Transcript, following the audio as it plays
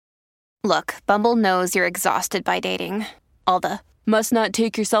Look, Bumble knows you're exhausted by dating. All the must not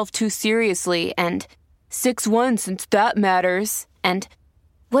take yourself too seriously and 6'1" since that matters. And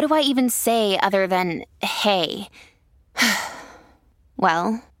what do I even say other than hey?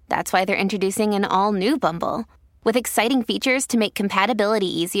 Well, that's why they're introducing an all-new Bumble with exciting features to make compatibility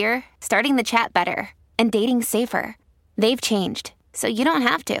easier, starting the chat better, and dating safer. They've changed, so you don't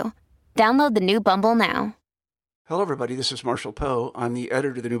have to. Download the new Bumble now. Hello, everybody. This is Marshall Poe. I'm the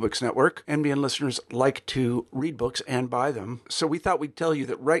editor of the New Books Network. NBN listeners like to read books and buy them. So we thought we'd tell you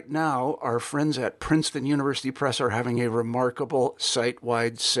that right now, our friends at Princeton University Press are having a remarkable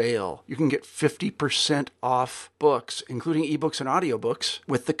site-wide sale. You can get 50% off books, including ebooks and audiobooks,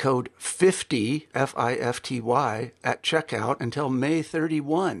 with the code 50, F-I-F-T-Y, at checkout until May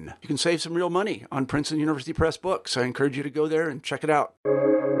 31. You can save some real money on Princeton University Press books. I encourage you to go there and check it out.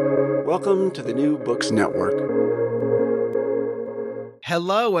 Welcome to the New Books Network.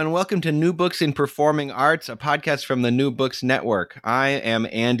 Hello, and welcome to New Books in Performing Arts, a podcast from the New Books Network. I am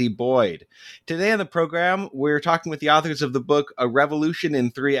Andy Boyd. Today on the program, we're talking with the authors of the book, A Revolution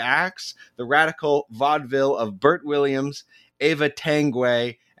in Three Acts, The Radical Vaudeville of Bert Williams, Eva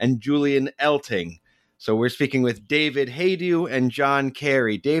Tanguay, and Julian Elting. So we're speaking with David Haydu and John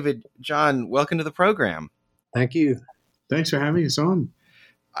Carey. David, John, welcome to the program. Thank you. Thanks for having us on.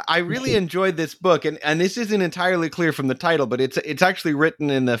 I really enjoyed this book, and this isn't entirely clear from the title, but it's actually written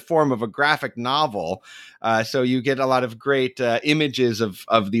in the form of a graphic novel, so you get a lot of great images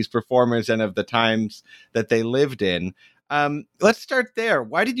of these performers and of the times that they lived in. Let's start there.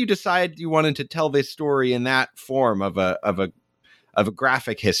 Why did you decide you wanted to tell this story in that form of a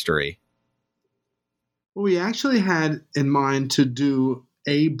graphic history? Well, we actually had in mind to do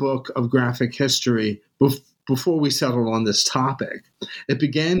a book of graphic history before we settled on this topic. It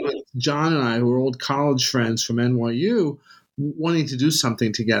began with John and I, who are old college friends from NYU, wanting to do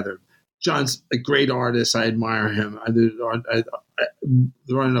something together. John's a great artist. I admire him. There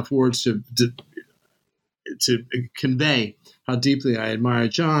aren't enough words to convey how deeply I admire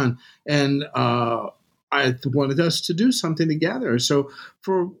John. And I wanted us to do something together. So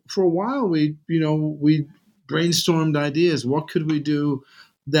for a while, we brainstormed ideas. What could we do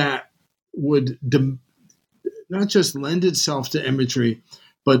that would not just lend itself to imagery,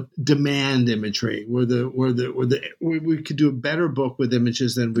 but demand imagery, where we could do a better book with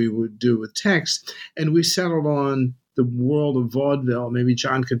images than we would do with text. And we settled on the world of vaudeville. Maybe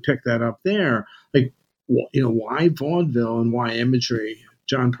John could pick that up there. Like, why vaudeville and why imagery?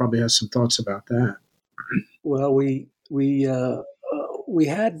 John probably has some thoughts about that. Well, we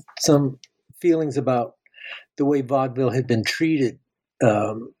had some feelings about the way vaudeville had been treated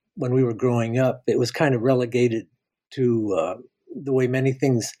when we were growing up. It was kind of relegated to the way many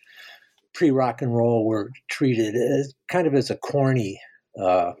things pre-rock and roll were treated, as kind of as a corny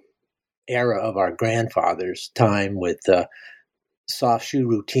era of our grandfather's time, with soft shoe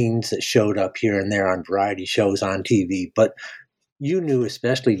routines that showed up here and there on variety shows on TV. But you knew,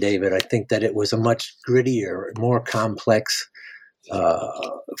 especially David, I think that it was a much grittier, more complex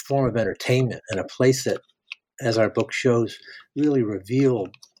form of entertainment, and a place that, as our book shows, really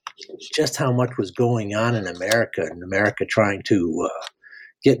revealed just how much was going on in America, and America trying to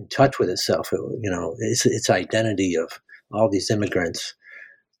get in touch with itself. Its identity of all these immigrants,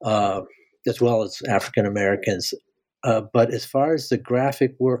 as well as African Americans. But as far as the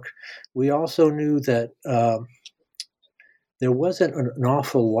graphic work, we also knew that there wasn't an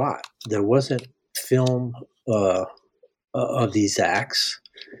awful lot. There wasn't film of these acts.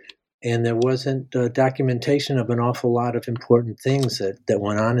 And there wasn't documentation of an awful lot of important things that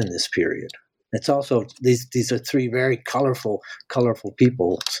went on in this period. It's also, these are three very colorful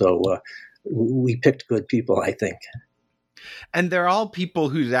people. So we picked good people, I think. And they're all people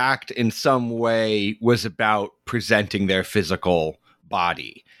whose act in some way was about presenting their physical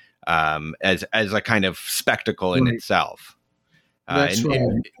body as a kind of spectacle in itself.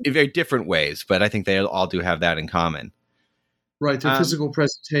 In very different ways, but I think they all do have that in common. Right, their physical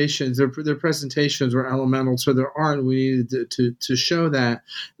presentations, their presentations were elemental to their art, and we needed to show that.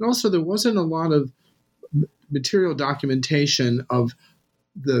 And also, there wasn't a lot of material documentation of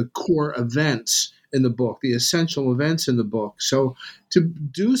the core events in the book, the essential events in the book. So to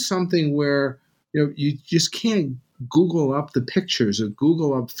do something where you just can't Google up the pictures or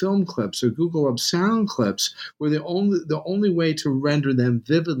Google up film clips or Google up sound clips, where the only way to render them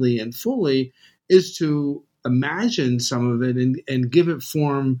vividly and fully is to imagine some of it and give it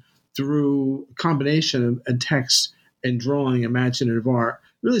form through a combination of text and drawing, imaginative art,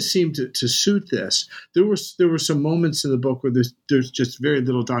 really seemed to suit this. There were some moments in the book where there's just very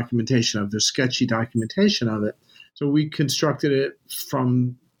little documentation of, there's sketchy documentation of it. So we constructed it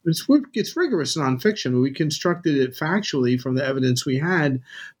from it's rigorous nonfiction. We constructed it factually from the evidence we had,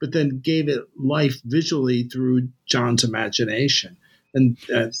 but then gave it life visually through John's imagination, and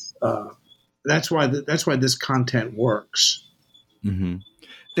that's why this content works. Mm-hmm.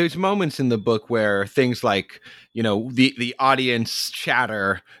 There's moments in the book where things like, the audience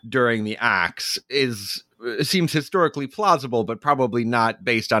chatter during the acts seems historically plausible, but probably not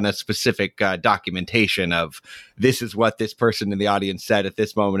based on a specific documentation of this is what this person in the audience said at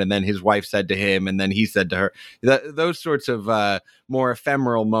this moment, and then his wife said to him, and then he said to her. Those sorts of more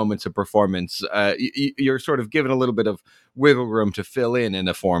ephemeral moments of performance, you're sort of given a little bit of wiggle room to fill in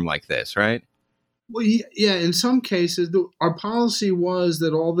a form like this, right? Well, yeah. In some cases, our policy was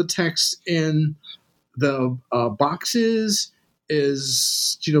that all the text in the boxes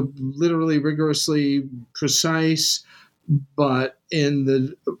is, literally rigorously precise, but in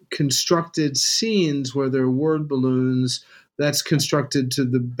the constructed scenes where there are word balloons, that's constructed to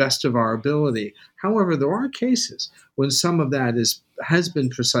the best of our ability. However, there are cases when some of that has been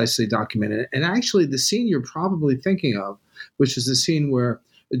precisely documented. And actually, the scene you're probably thinking of, which is the scene where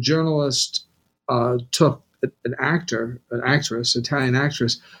a journalist took an Italian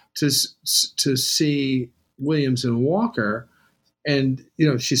actress, to see Williams and Walker, and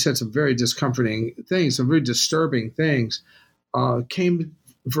she said some very discomforting things, some very disturbing things. Came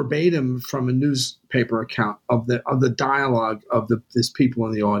verbatim from a newspaper account of the dialogue of these people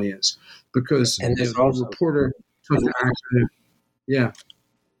in the audience, because the reporter took the action. Yeah.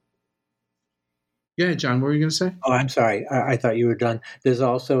 Yeah, John, what were you going to say? Oh, I'm sorry. I thought you were done. There's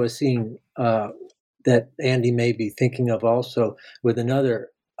also a scene that Andy may be thinking of also with another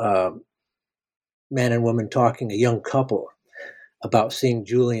man and woman talking, a young couple, about seeing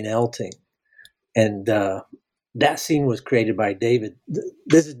Julian Elting. And that scene was created by David.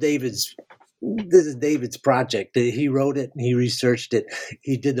 This is David's project. He wrote it and he researched it.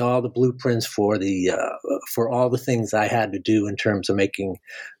 He did all the blueprints for all the things I had to do in terms of making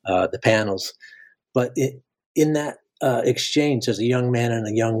the panels. But in that exchange, there's a young man and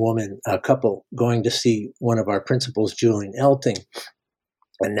a young woman, a couple, going to see one of our principals, Julian Elting.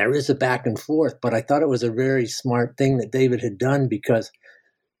 And there is a back and forth, but I thought it was a very smart thing that David had done, because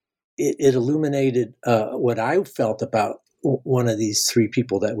it illuminated what I felt about one of these three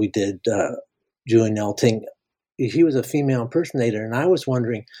people that we did, Julian Elting. He was a female impersonator, and I was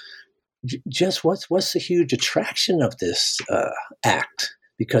wondering just what's the huge attraction of this act,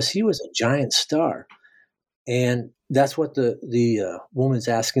 because he was a giant star. And that's what the woman's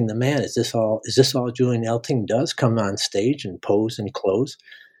asking the man: Is this all Julian Elting does? Come on stage and pose and close?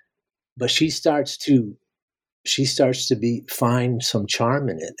 But she starts to find some charm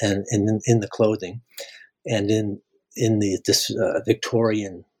in it, and in the clothing, and in this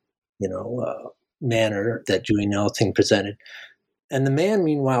Victorian, manner that Julian Elting presented. And the man,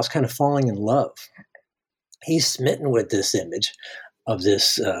 meanwhile, is kind of falling in love. He's smitten with this image of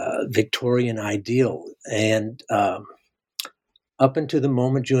this Victorian ideal. And up until the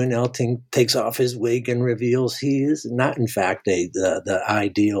moment Julian Elting takes off his wig and reveals he is not, in fact, the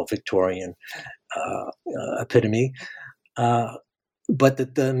ideal Victorian epitome. But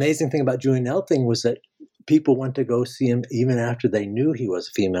the amazing thing about Julian Elting was that people went to go see him even after they knew he was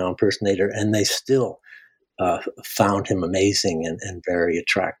a female impersonator, and they still found him amazing and very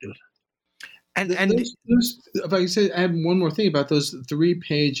attractive. And if I can say, add one more thing about those 3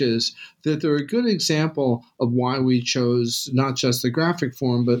 pages, that they're a good example of why we chose not just the graphic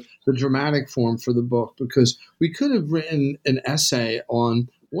form, but the dramatic form for the book, because we could have written an essay on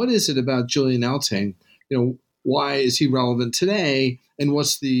what is it about Julian Elting, why is he relevant today, and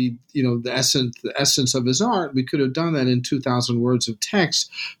what's the essence of his art. We could have done that in 2,000 words of text,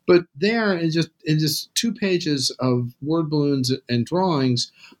 but there in just 2 pages of word balloons and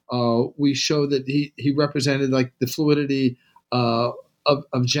drawings, we show that he represented like the fluidity of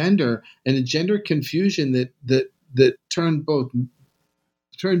gender and the gender confusion that turned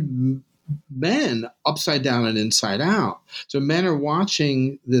men upside down and inside out. So men are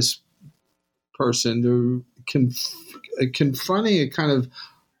watching this person, they're confronting a kind of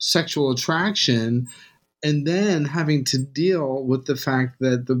sexual attraction, and then having to deal with the fact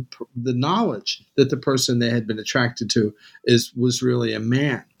that the knowledge that the person they had been attracted to was really a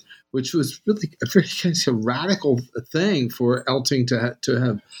man, which was really a very kind of radical thing for Elting to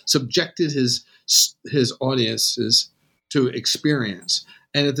have subjected his audiences to experience.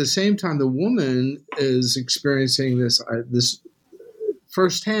 And at the same time, the woman is experiencing this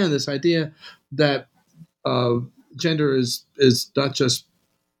firsthand, this idea that gender is not just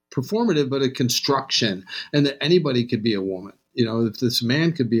performative, but a construction, and that anybody could be a woman. If this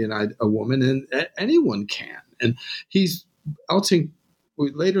man could be a woman, and anyone can. And Elting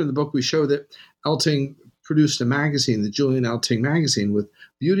later in the book, we show that Elting produced a magazine, the Julian Elting magazine, with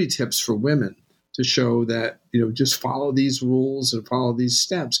beauty tips for women to show that, just follow these rules and follow these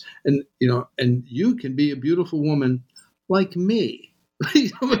steps. And, and you can be a beautiful woman like me.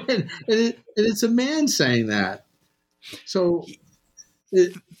 and it's a man saying that. So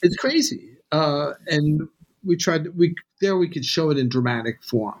it's crazy. And we could show it in dramatic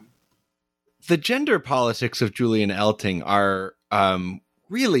form. The gender politics of Julian Elting are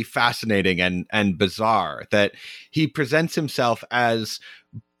really fascinating and bizarre, that he presents himself as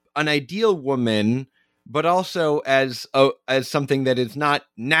an ideal woman, but also as something that is not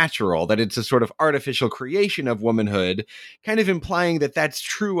natural, that it's a sort of artificial creation of womanhood, kind of implying that that's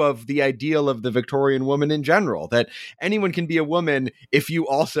true of the ideal of the Victorian woman in general, that anyone can be a woman if you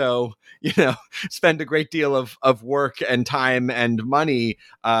also, spend a great deal of work and time and money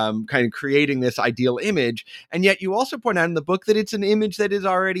kind of creating this ideal image. And yet you also point out in the book that it's an image that is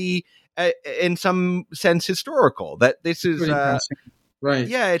already in some sense historical, that this is right.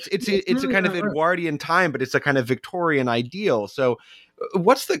 Yeah, it's a kind of Edwardian time, but it's a kind of Victorian ideal. So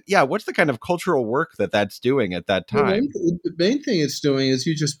what's the kind of cultural work that's doing at that time? The main thing it's doing, as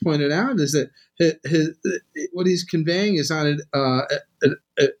you just pointed out, is that what he's conveying is not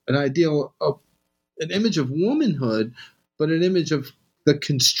an ideal of an image of womanhood, but an image of the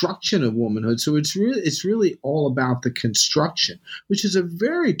construction of womanhood. So it's really all about the construction, which is a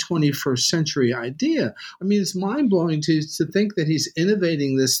very 21st century idea. I mean, it's mind-blowing to think that he's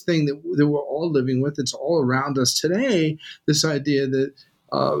innovating this thing that we're all living with. It's all around us today, this idea that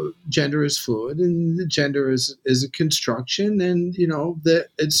gender is fluid and the gender is a construction, and that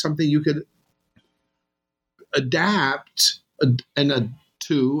it's something you could adapt and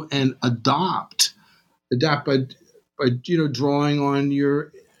adopt by drawing on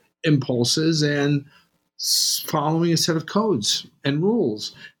your impulses and following a set of codes and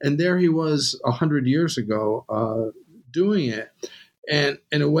rules. And there he was 100 years ago doing it, and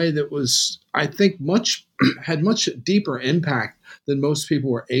in a way that was, I think, had much deeper impact than most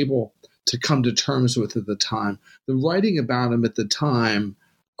people were able to come to terms with at the time. The writing about him at the time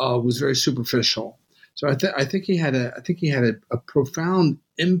was very superficial. So I think he had a profound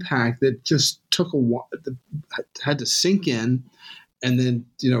impact that just took a while, had to sink in, and then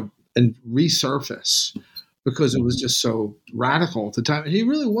and resurface, because it was just so radical at the time. And he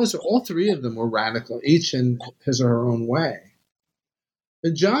really was. All three of them were radical, each in his or her own way.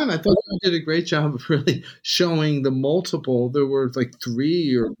 And John, I thought you did a great job of really showing the multiple. There were like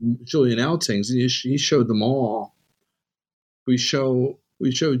 3 or Julian Eltings, and he showed them all. We showed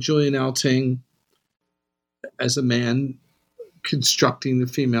Julian Elting as a man constructing the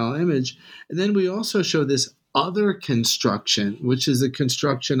female image. And then we also show this other construction, which is the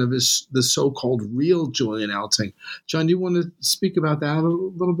construction of the so-called real Julian Elting. John, do you want to speak about that a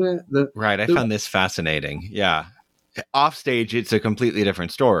little bit? Right. I found this fascinating. Yeah. Off stage, it's a completely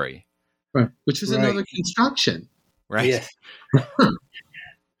different story. Right. Which is another construction. Right. Yeah.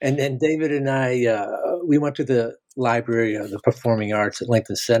 And then David and I, we went to the library of the Performing Arts at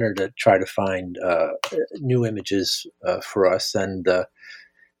Lincoln Center to try to find new images for us, and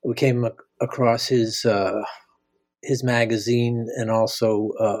we came across his magazine, and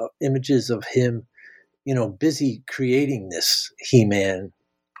also images of him, busy creating this He-Man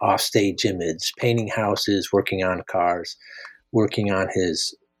offstage image, painting houses, working on cars, working on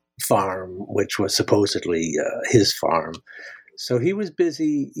his farm, which was supposedly his farm. So he was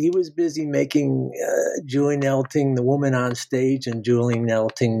busy. He was busy making Julian Elting the woman on stage and Julian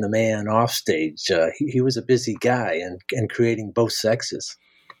Elting the man off stage. He was a busy guy and creating both sexes.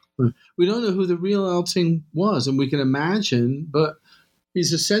 We don't know who the real Elting was, and we can imagine, but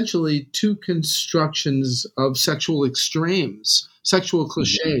he's essentially two constructions of sexual extremes, sexual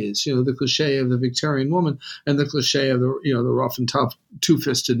cliches. The cliche of the Victorian woman and the cliche of the rough and tough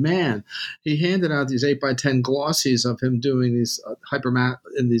two-fisted man. He handed out these 8x10 glossies of him doing these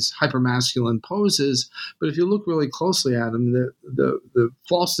hypermasculine poses, but if you look really closely at him, the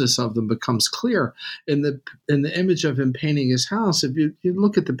falseness of them becomes clear in the image of him painting his house. If you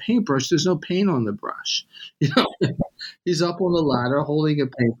look at the paintbrush, there's no paint on the brush. He's up on the ladder holding a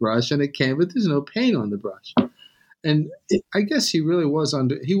paintbrush and a canvas. There's no paint on the brush. And I guess he was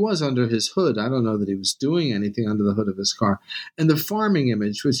under his hood. I don't know that he was doing anything under the hood of his car. And the farming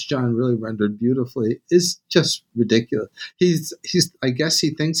image, which John really rendered beautifully, is just ridiculous. I guess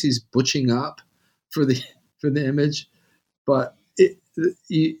he thinks he's butching up for the image, but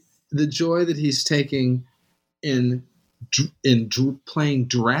the joy that he's taking in playing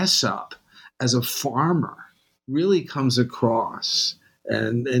dress up as a farmer really comes across.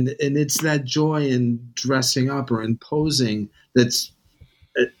 And it's that joy in dressing up or in posing that's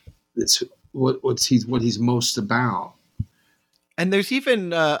it's what he's most about. And there's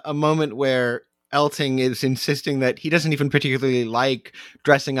even a moment where Elting is insisting that he doesn't even particularly like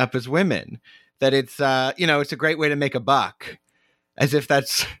dressing up as women, that it's it's a great way to make a buck, as if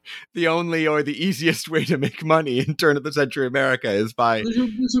that's the only or the easiest way to make money in turn of the century America is by.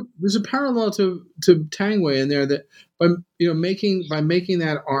 There's a parallel to Tangway in there, that by making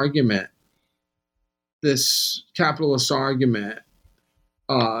that argument, this capitalist argument,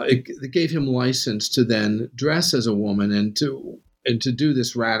 it gave him license to then dress as a woman and to do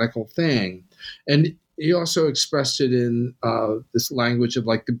this radical thing. And he also expressed it in this language of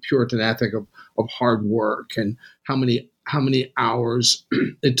like the Puritan ethic of hard work, and how many hours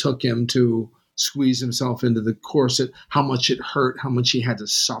it took him to squeeze himself into the corset, how much it hurt, how much he had to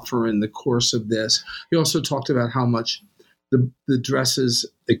suffer in the course of this. He also talked about how much the dresses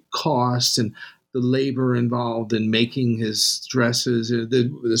it cost, and the labor involved in making his dresses.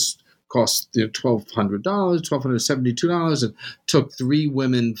 This cost $1,272, and took 3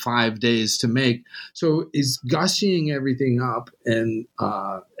 women 5 days to make. So he's gussying everything up in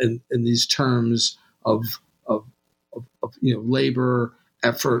these terms of labor,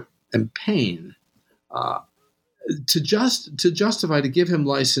 effort, and pain, to justify, to give him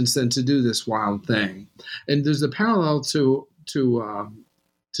license then to do this wild thing. And there's a parallel to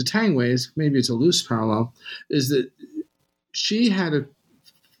Tangway's, maybe it's a loose parallel, is that she had a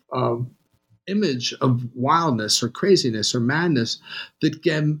image of wildness or craziness or madness that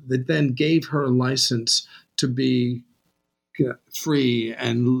then gave her license to be free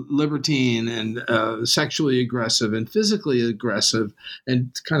and libertine and sexually aggressive and physically aggressive,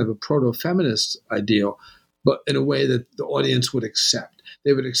 and kind of a proto-feminist ideal, but in a way that the audience would accept.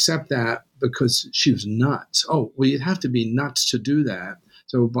 They would accept that because she was nuts. Oh, well, you'd have to be nuts to do that.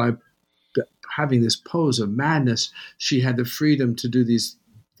 So by having this pose of madness, she had the freedom to do these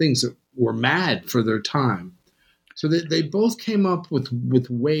things that were mad for their time. So they both came up with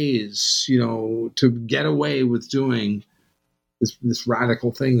ways, to get away with doing this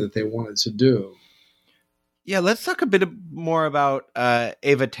radical thing that they wanted to do. Yeah, let's talk a bit more about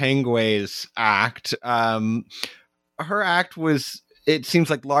Eva Tangway's act. Her act was, it seems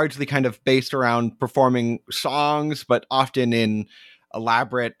like, largely kind of based around performing songs, but often in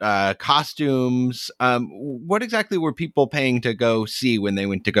elaborate costumes. What exactly were people paying to go see when they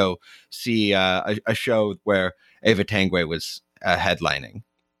went to go see a show where Eva Tangway was headlining?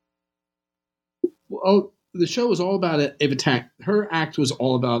 Well, the show was all about Eva Tangway. Her act was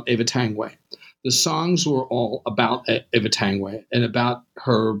all about Eva Tangway. The songs were all about Eva Tangway and about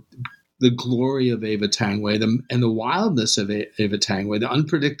the glory of Eva Tangway, and the wildness of Eva Tangway, the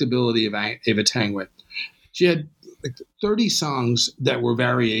unpredictability of Eva Tangway. She had 30 songs that were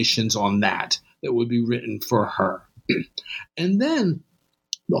variations on that would be written for her. And then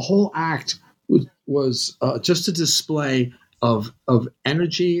the whole act was just a display of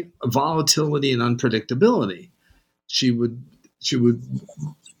energy, volatility, and unpredictability. She would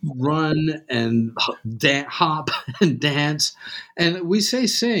run and hop and dance, and we say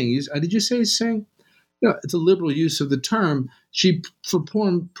sing. Did you say sing? It's a liberal use of the term. She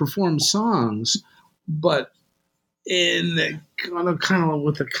performed songs, but in the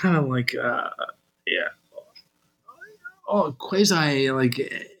quasi like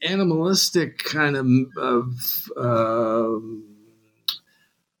animalistic kind of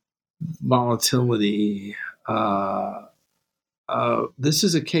volatility. This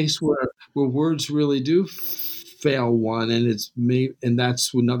is a case where words really do fail one, and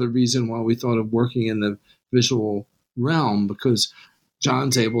that's another reason why we thought of working in the visual realm, because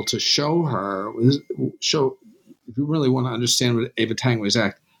John's able to show. If you really want to understand what Eva Tangway's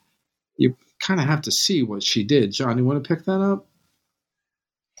act, you kind of have to see what she did. John, you want to pick that up?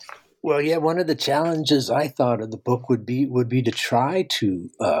 Well, yeah. One of the challenges I thought of the book would be to try to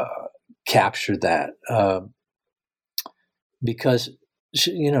capture that. Because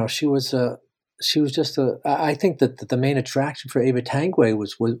she was just I think that the main attraction for Eva Tangway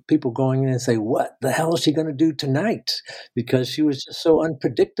was people going in and say, what the hell is she going to do tonight? Because she was just so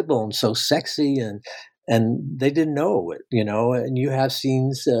unpredictable and so sexy, and they didn't know it, and you have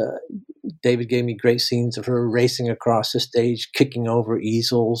scenes, David gave me great scenes of her racing across the stage, kicking over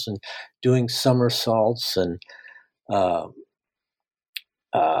easels and doing somersaults, and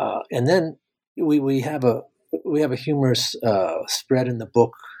then we have a humorous spread in the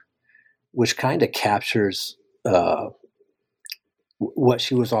book, which kind of captures what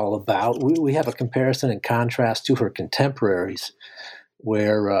she was all about. We have a comparison and contrast to her contemporaries,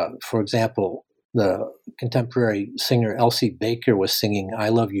 where, for example, the contemporary singer Elsie Baker was singing "I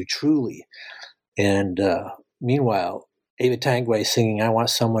Love You Truly," and meanwhile, Ava Tangway singing "I Want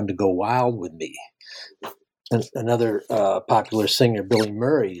Someone to Go Wild with Me." And another popular singer, Billy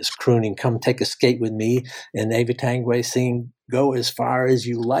Murray, is crooning "Come Take a Skate with Me," and Ava Tangway singing "Go as Far as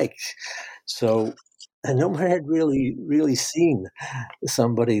You Like." So, and no one had really seen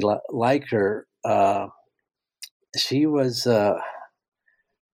somebody like her. She was,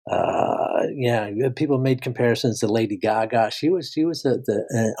 people made comparisons to Lady Gaga. She was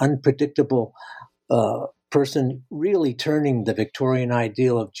an unpredictable person, really turning the Victorian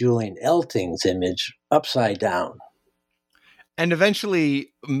ideal of Julian Elting's image upside down. And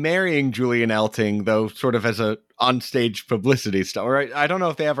eventually marrying Julian Elting, though, sort of as a onstage publicity stuff. Right? I don't know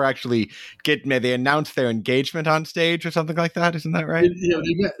if they ever actually they announced their engagement on stage or something like that. Isn't that right?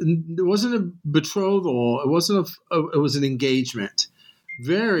 It wasn't a betrothal. It wasn't it was an engagement.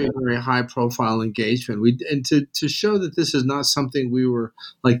 Very, very high profile engagement. To show that this is not something we were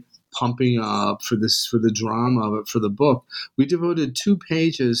like pumping up for the drama of it, for the book, we devoted 2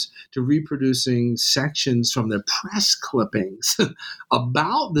 pages to reproducing sections from the press clippings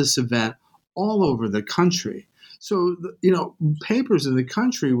about this event all over the country. So, papers in the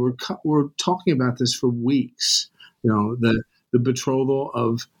country were talking about this for weeks. The betrothal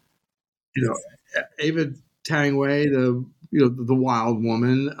of, Ava Tangway, the wild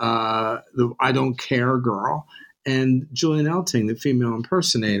woman, the I don't care girl, and Julian Elting, the female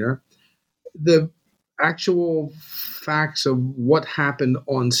impersonator. The actual facts of what happened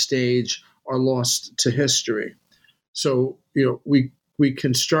on stage are lost to history. So, we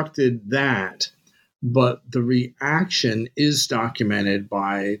constructed that, but the reaction is documented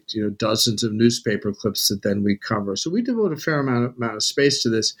by, dozens of newspaper clips that then we cover. So we devote a fair amount of space to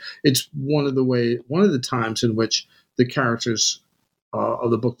this. It's one of the times in which the characters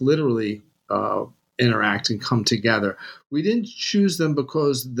of the book literally interact and come together. We didn't choose them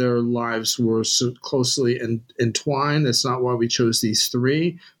because their lives were so closely entwined. That's not why we chose these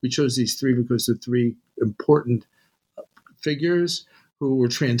 3. We chose these 3 because they're 3 important figures who were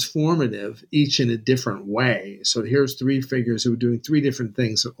transformative, each in a different way. So here's 3 figures who were doing 3 different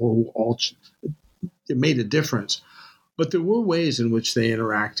things, it made a difference. But there were ways in which they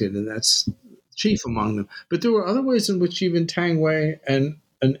interacted, and that's chief among them. But there were other ways in which even Tangway and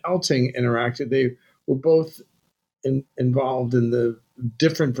Elting interacted. They were both involved in the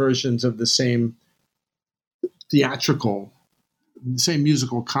different versions of the same musical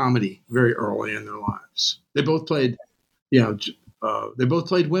comedy very early in their lives. They both played,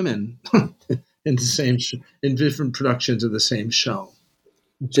 women in the same in different productions of the same show.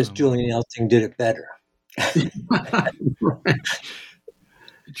 Just Julian Elting did it better. Right.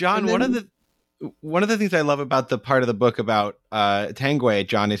 John, one of the things I love about the part of the book about Tangway,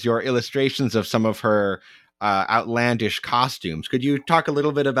 John, is your illustrations of some of her outlandish costumes. Could you talk a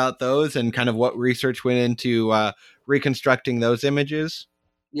little bit about those and kind of what research went into reconstructing those images?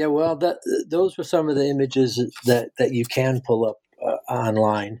 Yeah, well, those were some of the images that you can pull up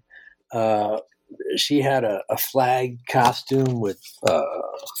online. She had a flag costume with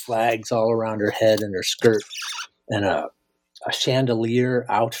flags all around her head and her skirt, and a chandelier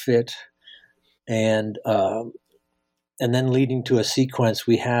outfit. And then leading to a sequence,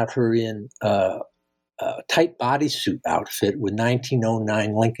 we have her in a tight bodysuit outfit with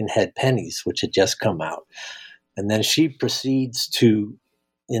 1909 Lincoln Head pennies, which had just come out. And then she proceeds to,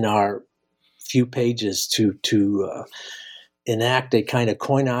 in our few pages, to enact a kind of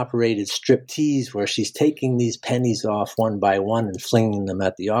coin-operated striptease where she's taking these pennies off one by one and flinging them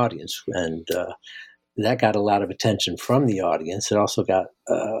at the audience. And that got a lot of attention from the audience. It also got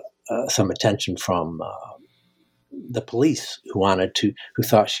some attention from the police who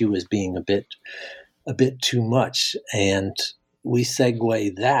thought she was being a bit too much. And we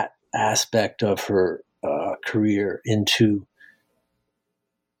segue that aspect of her career into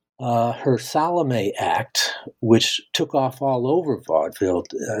her Salome act, which took off all over vaudeville.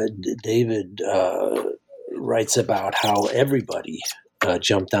 David writes about how everybody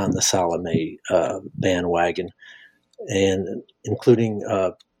jumped on the Salome bandwagon, and including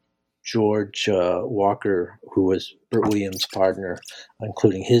George Walker, who was Burt Williams' partner,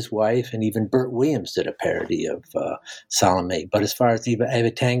 including his wife, and even Burt Williams did a parody of Salome. But as far as Ava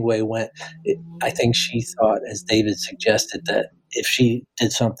Tangway went, I think she thought, as David suggested, that if she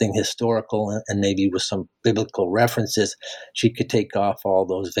did something historical and maybe with some biblical references, she could take off all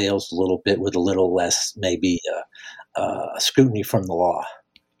those veils a little bit with a little less maybe scrutiny from the law.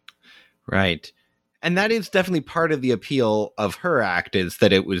 Right. And that is definitely part of the appeal of her act, is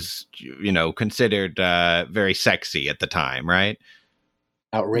that it was, considered very sexy at the time, right?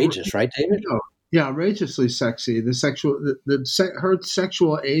 Outrageous, right, David? Yeah, outrageously sexy. Her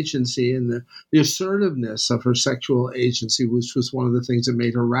sexual agency and the assertiveness of her sexual agency was one of the things that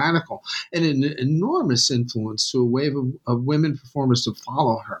made her radical, and an enormous influence to a wave of women performers to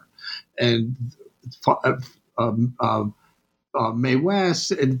follow her, and Mae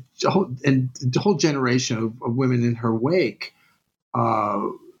West and the whole generation of women in her wake.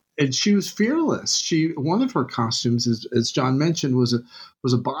 And she was fearless. One of her costumes, as John mentioned, was a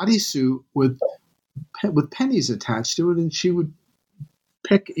bodysuit with pennies attached to it, and she would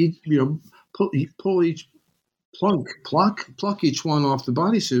pick each, pull each pluck each one off the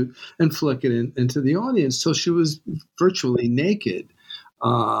bodysuit and flick it into the audience, so she was virtually naked.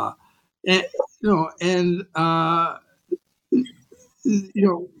 There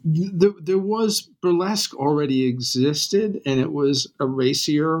was burlesque already existed, and it was a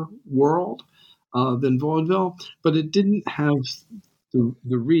racier world than vaudeville, but it didn't have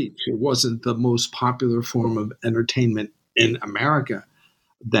the reach. It wasn't the most popular form of entertainment in America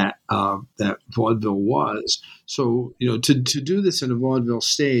that vaudeville was. So, to do this in a vaudeville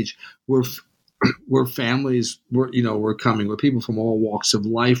stage where families were coming, where people from all walks of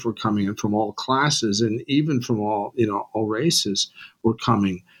life were coming, and from all classes, and even from all races were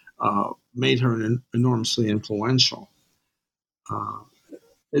coming, made her enormously influential.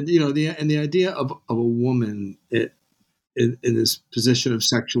 The idea of a woman in this position of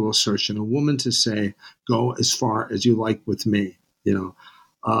sexual assertion, a woman to say, "Go as far as you like with me,"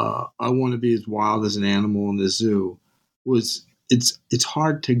 I want to be as wild as an animal in the zoo, it's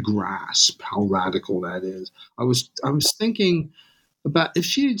hard to grasp how radical that is. I was thinking about if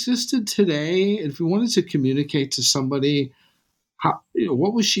she existed today, if we wanted to communicate to somebody,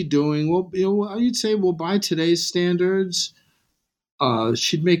 what was she doing? Well, you'd say, well, by today's standards,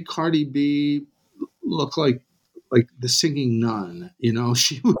 she'd make Cardi B look like the singing nun.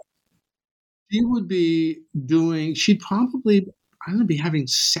 She would be doing. She'd probably, be having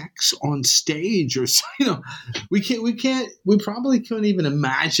sex on stage, or we probably couldn't even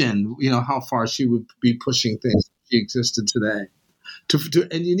imagine how far she would be pushing things if she existed today.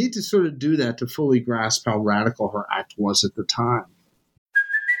 And you need to sort of do that to fully grasp how radical her act was at the time.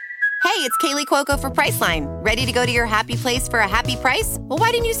 Hey, it's Kaylee Cuoco for Priceline. Ready to go to your happy place for a happy price? Well,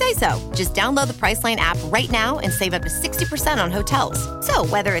 why didn't you say so? Just download the Priceline app right now and save up to 60% on hotels. So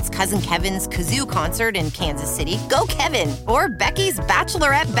whether it's Cousin Kevin's Kazoo Concert in Kansas City, go Kevin, or Becky's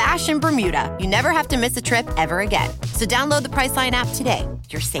Bachelorette Bash in Bermuda, you never have to miss a trip ever again. So download the Priceline app today.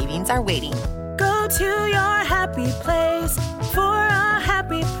 Your savings are waiting. Go to your happy place for a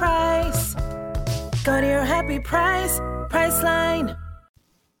happy price. Go to your happy price, Priceline.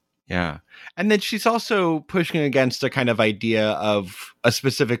 Yeah. And then she's also pushing against a kind of idea of a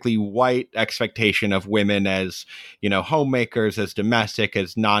specifically white expectation of women as, homemakers, as domestic,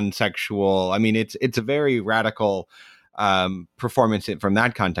 as non-sexual. I mean, it's a very radical performance from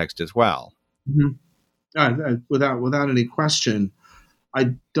that context as well. Mm-hmm. Without any question.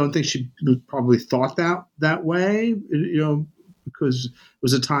 I don't think she probably thought that way, because it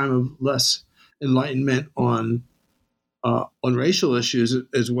was a time of less enlightenment on racial issues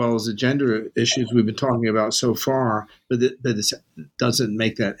as well as the gender issues we've been talking about so far, but that doesn't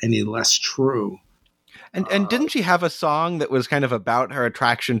make that any less true. And didn't she have a song that was kind of about her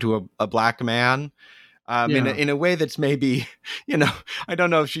attraction to a black man? In a way that's maybe, I don't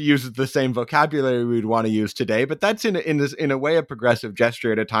know if she uses the same vocabulary we'd want to use today, but that's in a way a progressive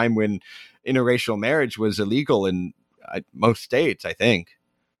gesture at a time when interracial marriage was illegal in most states, I think.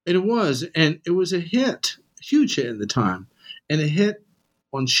 And it was a hit. Huge hit at the time, and a hit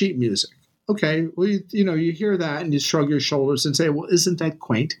on sheet music. Okay, well, you hear that and you shrug your shoulders and say, well, isn't that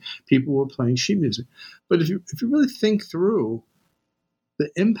quaint? People were playing sheet music. But if you really think through the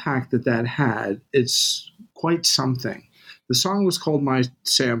impact that had, it's quite something. The song was called My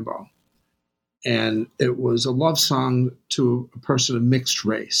Sambo, and it was a love song to a person of mixed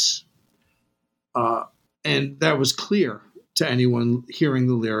race. And that was clear to anyone hearing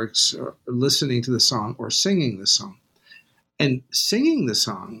the lyrics or listening to the song or singing the song. And singing the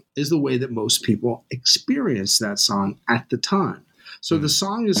song is the way that most people experience that song at the time. So the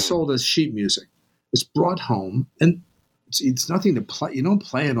song is sold as sheet music. It's brought home, and it's nothing to play. You don't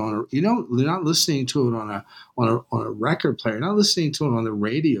play it you're not listening to it on a record player. You're not listening to it on the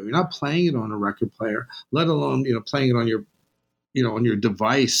radio. You're not playing it on a record player, let alone playing it on your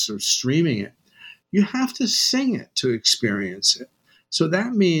device or streaming it. You have to sing it to experience it. So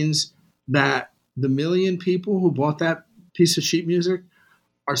that means that the million people who bought that piece of sheet music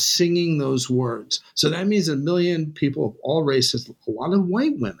are singing those words. So that means a million people of all races, a lot of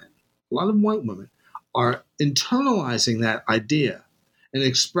white women are internalizing that idea and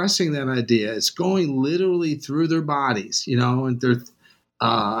expressing that idea. It's going literally through their bodies, and they're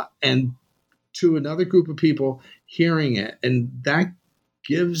and to another group of people hearing it, and that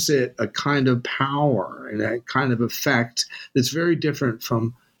gives it a kind of power and a kind of effect that's very different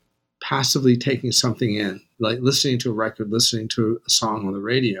from passively taking something in, like listening to a record, listening to a song on the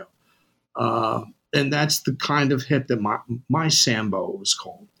radio. And that's the kind of hit that my Sambo was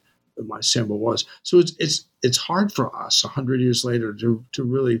called. That my Sambo was. So it's hard for us 100 years later to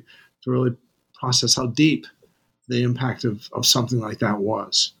really process how deep the impact of something like that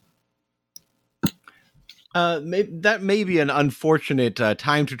was. That may be an unfortunate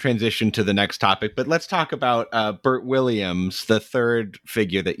time to transition to the next topic, but let's talk about Bert Williams, the third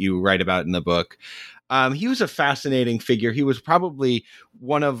figure that you write about in the book. He was a fascinating figure. He was probably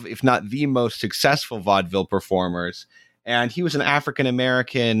one of, if not the most successful vaudeville performers, and he was an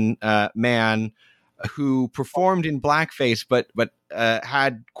African-American man who performed in blackface, but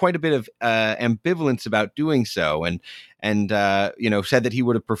had quite a bit of ambivalence about doing so, and said that he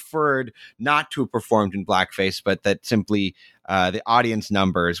would have preferred not to have performed in blackface, but that simply the audience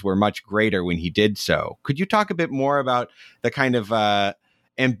numbers were much greater when he did so. Could you talk a bit more about the kind of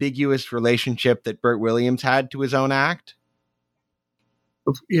ambiguous relationship that Bert Williams had to his own act?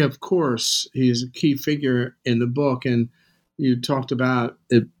 Yeah, of course. He's a key figure in the book, and you talked about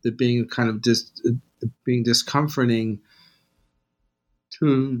it being kind of being discomforting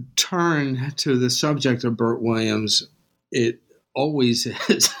to turn to the subject of Bert Williams. It always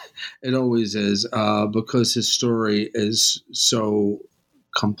is. It always is because his story is so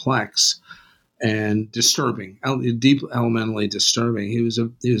complex and disturbing, deeply elementally disturbing. He was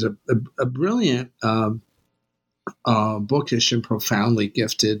a brilliant, bookish, and profoundly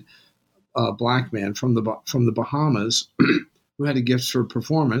gifted black man from the Bahamas. Who had a gift for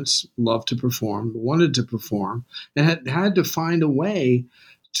performance, loved to perform, wanted to perform, and had to find a way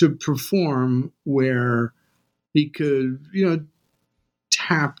to perform where he could,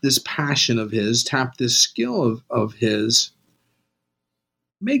 tap this passion of his, tap this skill of his,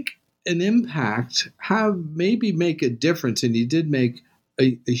 make an impact, make a difference. And he did make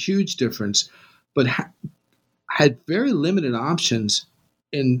a huge difference, but had very limited options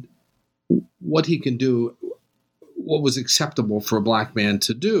in what he can do, what was acceptable for a black man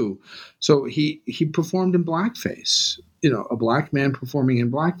to do. So he performed in blackface, a black man performing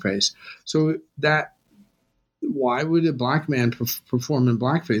in blackface. So why would a black man perform in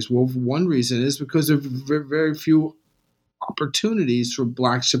blackface? Well, one reason is because there are very few opportunities for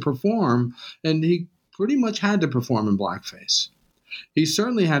blacks to perform, and he pretty much had to perform in blackface. He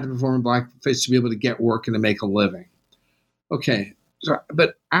certainly had to perform in blackface to be able to get work and to make a living. Okay,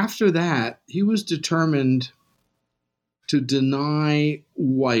 but after that, he was determined to deny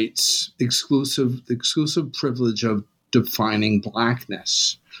whites exclusive privilege of defining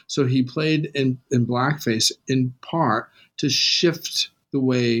blackness. So he played in blackface in part to shift the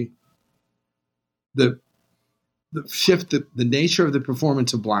way the nature of the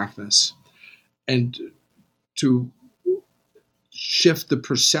performance of blackness, and to shift the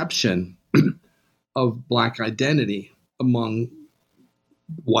perception of black identity among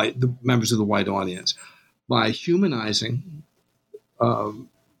the members of the white audience by humanizing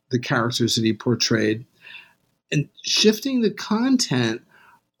the characters that he portrayed and shifting the content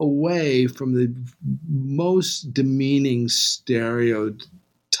away from the most demeaning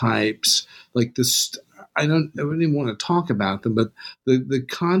stereotypes, like this. I don't even want to talk about them, but the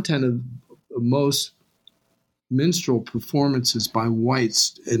content of most minstrel performances by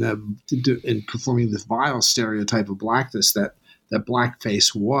whites in performing this vile stereotype of blackness that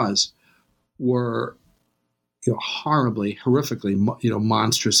blackface were horribly, horrifically,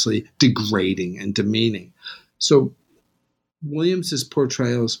 monstrously degrading and demeaning. So Williams's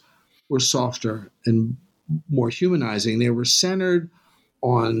portrayals were softer and more humanizing. They were centered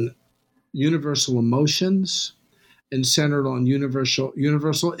on universal emotions and centered on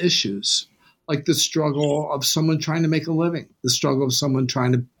universal issues, like the struggle of someone trying to make a living, the struggle of someone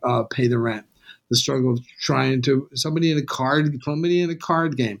trying to pay the rent, the struggle of somebody in a card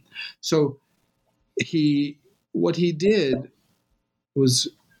game. So what he did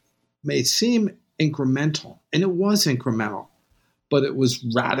may seem incremental, and it was incremental, but it was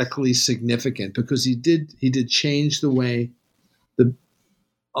radically significant because he did change the way the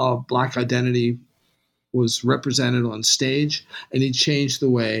black identity was represented on stage, and he changed the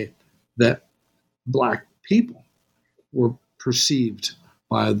way that black people were perceived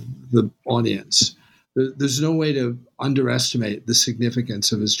by the audience. There's no way to underestimate the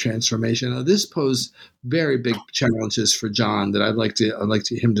significance of his transformation. Now, this posed very big challenges for John that I'd like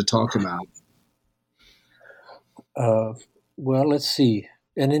him to talk about. Well, let's see.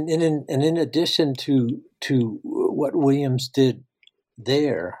 And in addition to what Williams did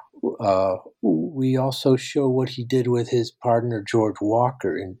there, we also show what he did with his partner George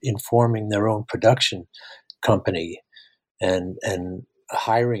Walker in forming their own production company and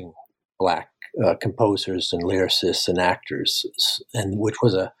hiring black composers and lyricists and actors, and which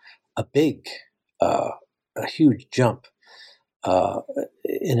was a huge jump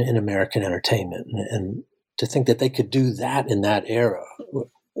in American entertainment, and to think that they could do that in that era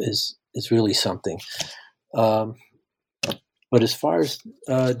is really something. But as far as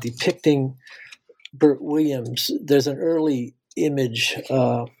depicting Bert Williams, there's an early image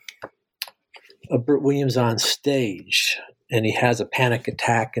of Bert Williams on stage, and he has a panic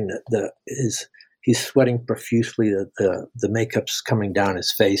attack, and he's sweating profusely. The makeup's coming down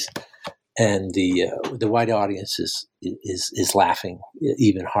his face, and the white audience is laughing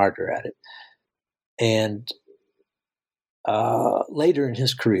even harder at it. And later in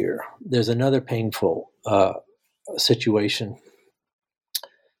his career, there's another painful situation.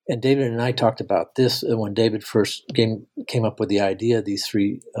 And David and I talked about this when David first came up with the idea, these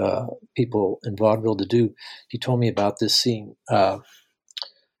three people in vaudeville to do. He told me about this scene.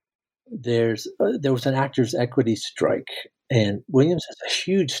 There was an actors' equity strike, and Williams is a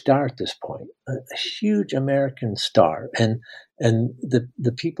huge star at this point, a huge American star. And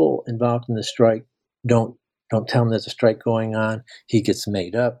the people involved in the strike don't tell him there's a strike going on. He gets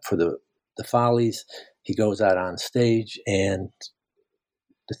made up for the follies. He goes out on stage, and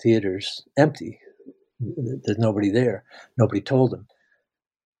the theater's empty. There's nobody there. Nobody told him.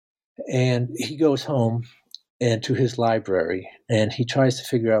 And he goes home and to his library, and he tries to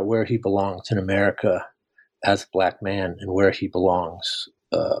figure out where he belongs in America as a black man and where he belongs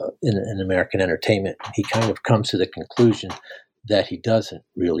in American entertainment. He kind of comes to the conclusion that he doesn't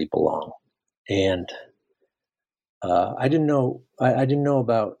really belong. And I didn't know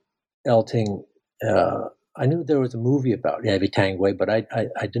about Elting. I knew there was a movie about Abby Tangway, but I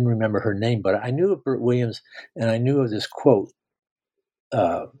didn't remember her name. But I knew of Bert Williams, and I knew of this quote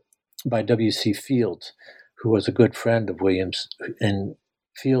by W.C. Fields, who was a good friend of Williams. And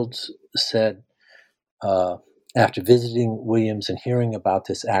Fields said, after visiting Williams and hearing about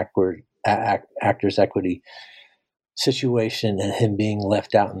this actors' equity situation and him being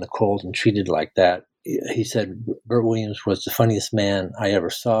left out in the cold and treated like that, he said, Bert Williams was the funniest man I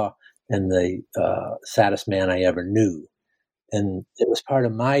ever saw and the saddest man I ever knew. And it was part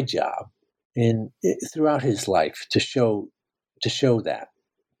of my job throughout his life to try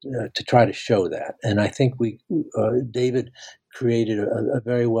to show that. And I think David created a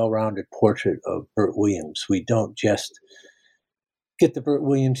very well-rounded portrait of Bert Williams. We don't just get the Bert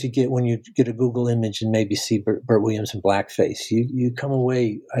Williams you get when you get a Google image and maybe see Bert Williams in blackface. You come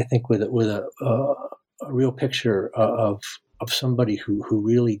away, I think, with a real picture of somebody who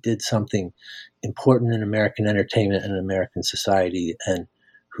really did something important in American entertainment and American society, and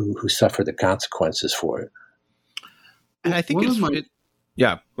who suffered the consequences for it. And I think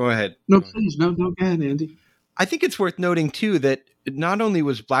yeah, go ahead. No, please, no, go ahead, Andy. I think it's worth noting, too, that not only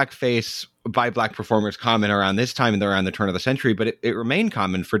was blackface by black performers common around this time and around the turn of the century, but it remained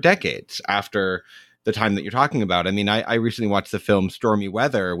common for decades after the time that you're talking about. I mean, I recently watched the film Stormy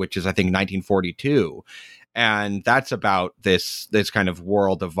Weather, which is, I think, 1942. And that's about this kind of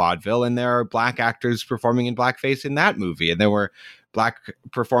world of vaudeville. And there are black actors performing in blackface in that movie. And there were black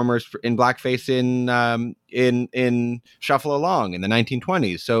performers in blackface in Shuffle Along in the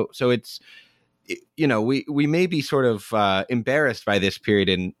 1920s. So it's, you know, we may be sort of embarrassed by this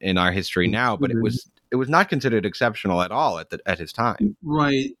period in our history now, but it was not considered exceptional at all at his time.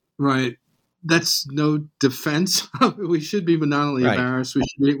 Right. That's no defense. We should be not only embarrassed,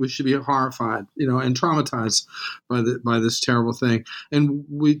 we should be horrified, and traumatized by this terrible thing. And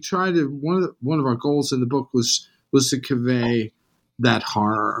we try to one of our goals in the book was to convey that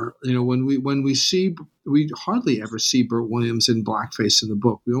horror. When we hardly ever see Bert Williams in blackface in the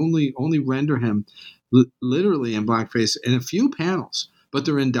book. We only render him literally in blackface in a few panels, but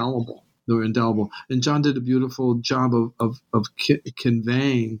they're indelible. And John did a beautiful job of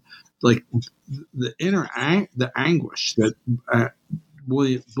conveying like the anguish that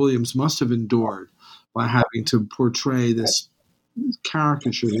Williams must have endured by having to portray this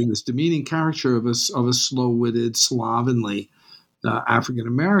caricature, this demeaning caricature of a slow-witted, slovenly African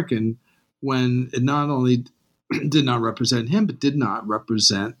American, when it not only did not represent him, but did not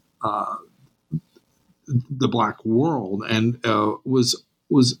represent the black world, and was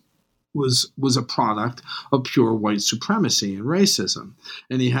a product of pure white supremacy and racism.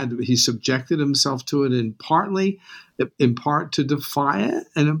 And he subjected himself to it in part to defy it,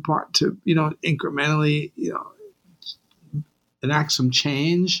 and in part to incrementally enact some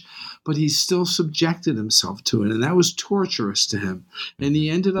change, but he still subjected himself to it, and that was torturous to him. And he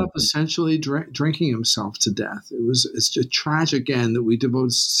ended up essentially drinking himself to death. It's just a tragic end that we devote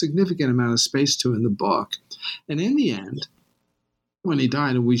a significant amount of space to in the book. And in the end, when he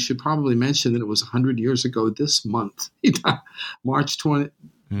died, and we should probably mention that it was 100 years ago this month. He died March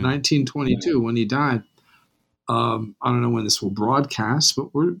 1922 when he died. I don't know when this will broadcast,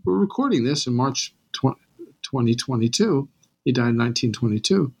 but we're recording this in March 2022. He died in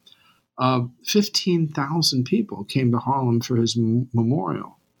 1922. 15,000 people came to Harlem for his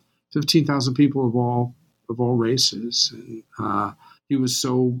memorial. 15,000 people of all races. And he was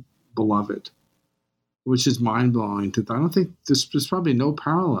so beloved, which is mind-blowing. I don't think there's probably no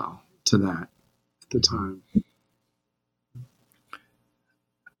parallel to that at the time.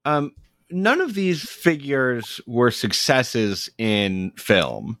 None of these figures were successes in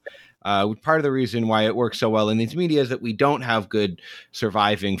film. Part of the reason why it works so well in these media is that we don't have good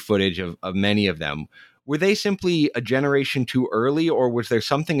surviving footage of many of them. Were they simply a generation too early, or was there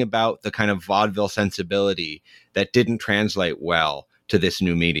something about the kind of vaudeville sensibility that didn't translate well to this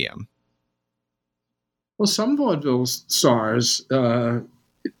new medium? Well, some vaudeville stars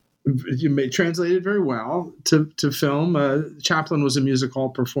translated very well to film. Chaplin was a music hall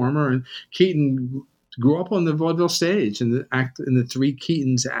performer, and Keaton grew up on the vaudeville stage in the Three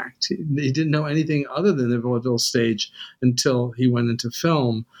Keatons act. He didn't know anything other than the vaudeville stage until he went into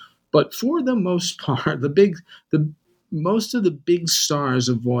film. But for the most part, most of the big stars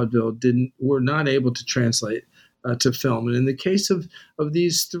of vaudeville were not able to translate to film. And in the case of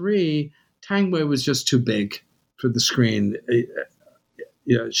these three, Tangway was just too big for the screen.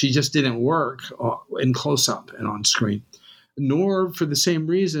 She just didn't work in close-up and on screen. Nor, for the same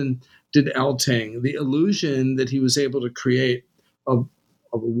reason, did Elting. The illusion that he was able to create of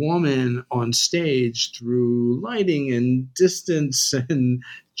a woman on stage through lighting and distance and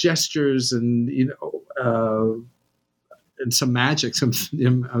gestures and and some magic,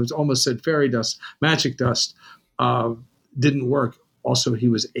 I was almost said fairy dust, magic dust, didn't work. Also, he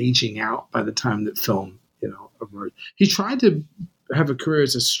was aging out by the time that film emerged. He tried to have a career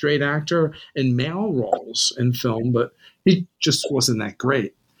as a straight actor in male roles in film, but he just wasn't that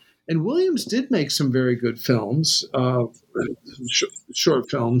great. And Williams did make some very good films, short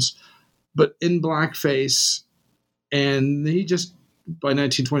films, but in blackface. And he just, by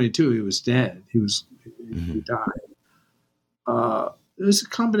 1922, he was dead. He died. It was a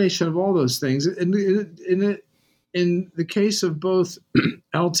combination of all those things. In the case of both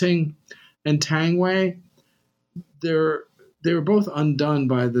Elting and Tangway, they were both undone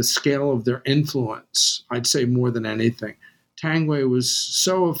by the scale of their influence, I'd say more than anything. Tangway was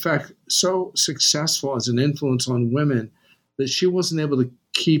so successful as an influence on women that she wasn't able to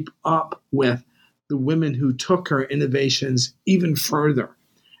keep up with the women who took her innovations even further.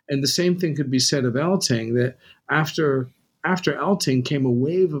 And the same thing could be said of Elting, that after Elting came a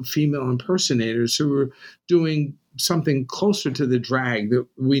wave of female impersonators who were doing something closer to the drag that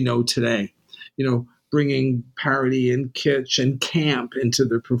we know today, bringing parody and kitsch and camp into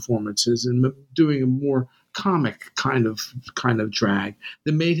their performances and doing a more comic kind of drag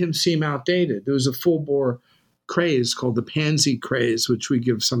that made him seem outdated. There was a full-bore craze called the pansy craze, which we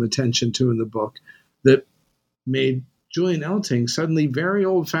give some attention to in the book, that made Julian Elting suddenly very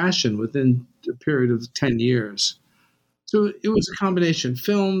old-fashioned within a period of 10 years. So it was a combination.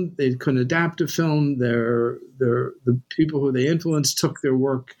 Film, they couldn't adapt to film. The people who they influenced took their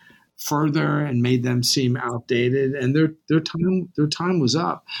work further and made them seem outdated, and their time was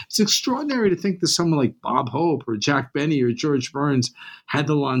up. It's extraordinary to think that someone like Bob Hope or Jack Benny or George Burns had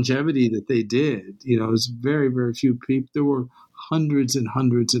the longevity that they did. It was very, very few people. There were hundreds and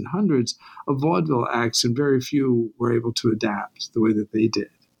hundreds and hundreds of vaudeville acts, and very few were able to adapt the way that they did.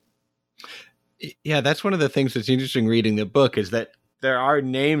 Yeah, that's one of the things that's interesting reading the book, is that there are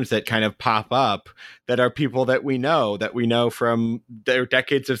names that kind of pop up that are people that we know from their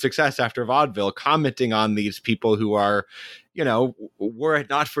decades of success after vaudeville, commenting on these people who are, were it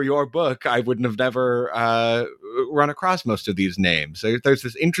not for your book, I wouldn't have never run across most of these names. So there's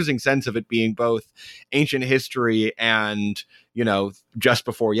this interesting sense of it being both ancient history and, just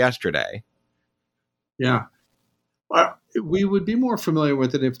before yesterday. Yeah. Well, we would be more familiar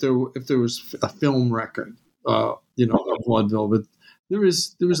with it if there was a film record, of vaudeville, but there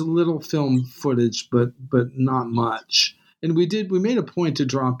is a little film footage, but not much. And we made a point to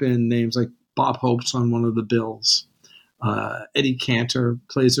drop in names like Bob Hope's on one of the bills. Eddie Cantor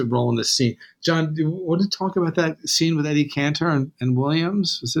plays a role in the scene. John, do you want to talk about that scene with Eddie Cantor and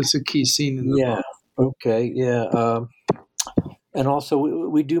Williams? Is this a key scene in the book? Okay, yeah. And also,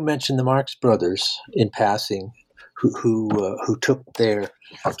 we do mention the Marx Brothers in passing, who took their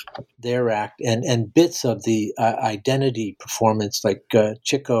act and bits of the identity performance, like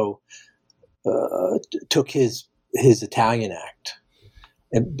Chico took his Italian act.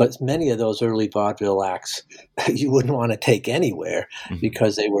 But many of those early vaudeville acts you wouldn't want to take anywhere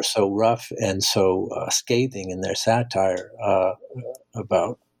because they were so rough and so scathing in their satire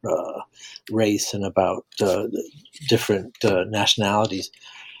about race and about different nationalities.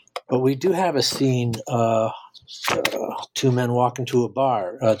 But we do have a scene, two men walk into a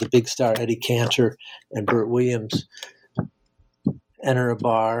bar. The big star Eddie Cantor and Bert Williams enter a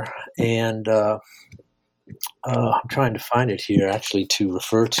bar, and I'm trying to find it here, actually, to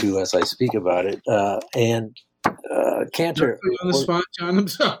refer to as I speak about it. And Cantor on the spot, John. I'm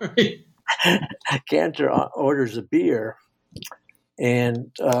sorry. Cantor orders a beer,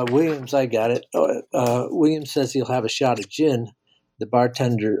 and Williams, I got it. Williams says he'll have a shot of gin. The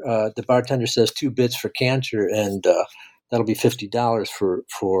bartender says 2 bits for Cantor, and that'll be $50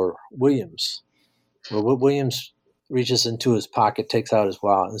 for Williams. Well, Williams reaches into his pocket, takes out his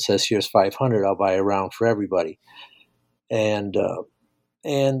wallet, and says, "Here's $500. I'll buy a round for everybody." And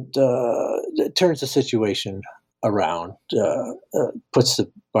it turns the situation around, puts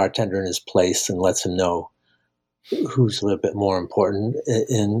the bartender in his place, and lets him know who's a little bit more important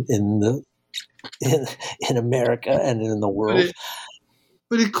in America and in the world.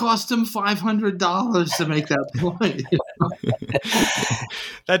 But it cost him $500 to make that point.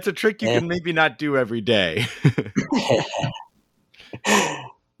 That's a trick you can maybe not do every day.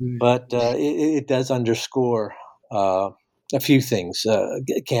 But it does underscore a few things.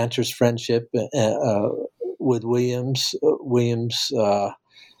 Cantor's friendship with Williams,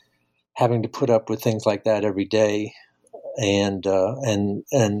 having to put up with things like that every day, and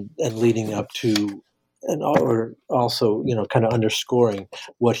leading up to, and also, kind of underscoring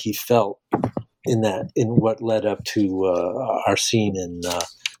what he felt in what led up to our scene in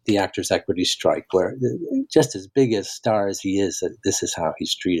the Actors Equity Strike, where just as big a star as he is, this is how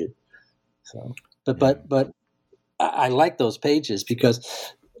he's treated. So, but I like those pages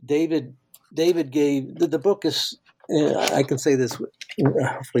because David gave the book is. I can say this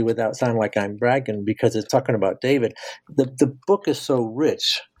hopefully without sounding like I'm bragging, because it's talking about David. The book is so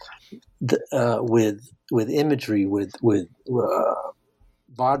rich with imagery, with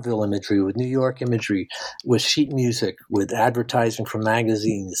vaudeville imagery, with New York imagery, with sheet music, with advertising from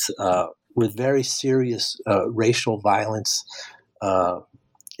magazines, with very serious racial violence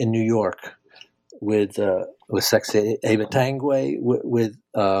in New York, with Sexy Eva Tangway, with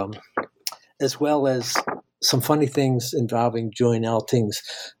as well as some funny things involving Joan Elting's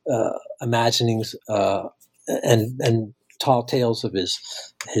imaginings and tall tales of his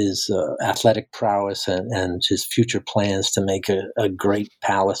athletic prowess and his future plans to make a great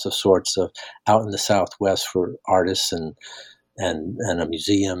palace of sorts of out in the Southwest for artists and a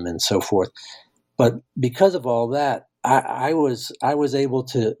museum and so forth. But because of all that, I was able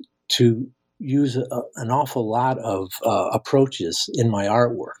to use an awful lot of approaches in my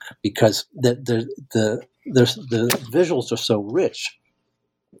artwork, because the visuals are so rich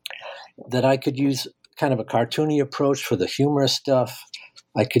that I could use kind of a cartoony approach for the humorous stuff.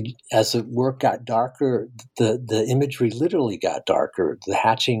 I could, as the work got darker, the imagery literally got darker. The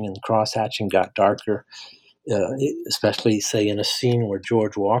hatching and cross-hatching got darker, especially, say, in a scene where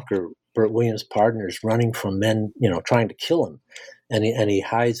George Walker, Bert Williams' partner, is running from men, trying to kill him, and he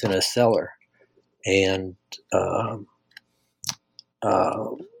hides in a cellar. And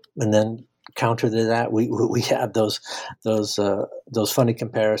then counter to that, we have those funny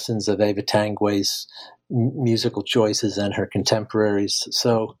comparisons of Eva Tangway's musical choices and her contemporaries.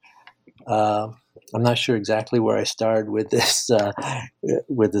 So I'm not sure exactly where I started with this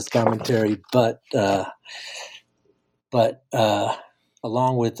commentary, but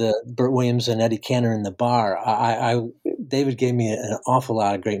along with Bert Williams and Eddie Cantor in the bar, David gave me an awful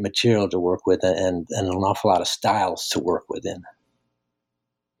lot of great material to work with and an awful lot of styles to work within.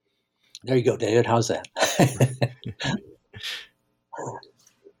 There you go, David. How's that?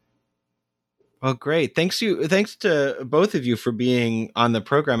 Well, great. Thanks to both of you for being on the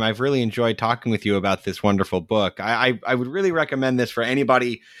program. I've really enjoyed talking with you about this wonderful book. I would really recommend this for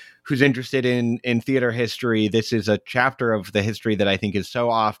anybody who's interested in theater history. This is a chapter of the history that I think is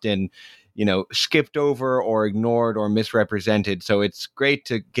so often, skipped over or ignored or misrepresented. So it's great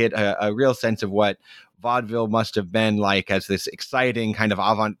to get a real sense of what vaudeville must have been like as this exciting kind of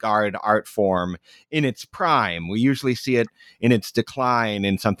avant-garde art form in its prime. We usually see it in its decline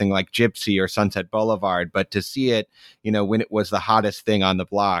in something like Gypsy or Sunset Boulevard, but to see it, when it was the hottest thing on the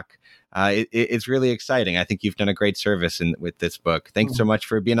block, it's really exciting. I think you've done a great service with this book. Thanks so much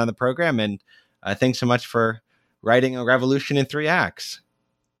for being on the program, and thanks so much for writing A Revolution in 3 Acts.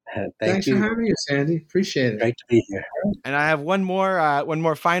 Thanks for having us, Andy. Appreciate it. Great to be here. And I have one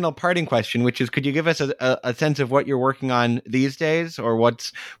more final parting question, which is, could you give us a sense of what you're working on these days, or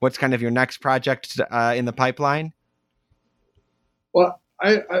what's kind of your next project in the pipeline? Well,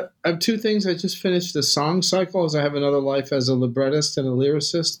 I have 2 things. I just finished the song cycle, as I have another life as a librettist and a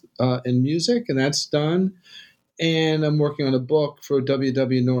lyricist in music, and that's done. And I'm working on a book for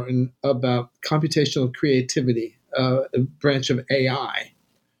W.W. Norton about computational creativity, a branch of AI.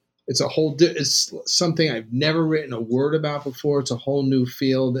 It's something I've never written a word about before. It's a whole new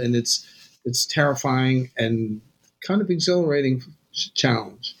field, and it's terrifying and kind of exhilarating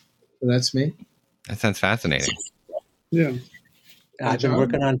challenge. So that's me. That sounds fascinating. Yeah. I've been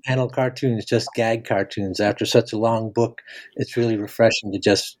working on panel cartoons, just gag cartoons. After such a long book, it's really refreshing to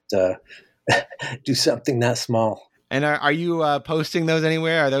just do something that small. And are you posting those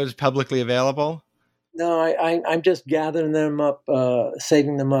anywhere? Are those publicly available? No, I'm just gathering them up,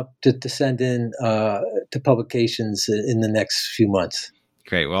 saving them up to send in to publications in the next few months.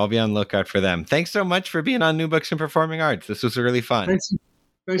 Great. Well, I'll be on the lookout for them. Thanks so much for being on New Books in Performing Arts. This was really fun. Thanks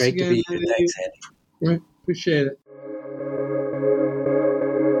Great again, to be here. Thanks, Andy. Right. Appreciate it.